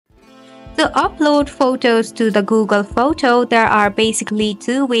To upload photos to the Google Photo, there are basically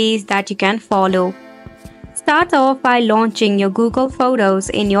two ways that you can follow. Start off by launching your Google Photos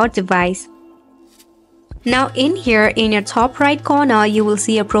in your device. Now in here, in your top right corner, you will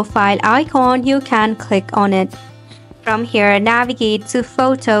see a profile icon. You can click on it. From here, navigate to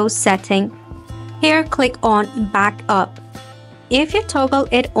Photo Setting. Here, click on Backup. If you toggle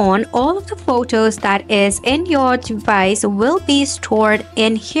it on, all of the photos that is in your device will be stored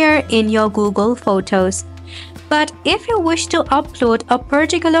in here in your Google Photos. But if you wish to upload a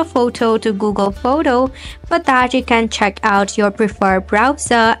particular photo to Google Photo, for that you can check out your preferred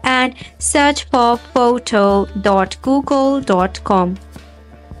browser and search for photo.google.com.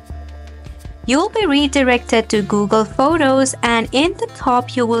 You'll be redirected to Google Photos, and in the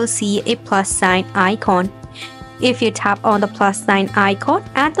top you will see a plus sign icon. If you tap on the plus sign icon,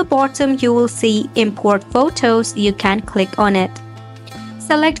 at the bottom you will see Import Photos. You can click on it.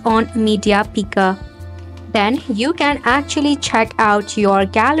 Select on Media Picker. Then you can actually check out your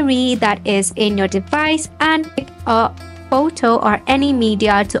gallery that is in your device and pick a photo or any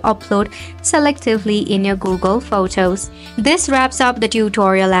media to upload selectively in your Google Photos. This wraps up the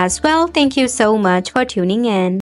tutorial as well. Thank you so much for tuning in.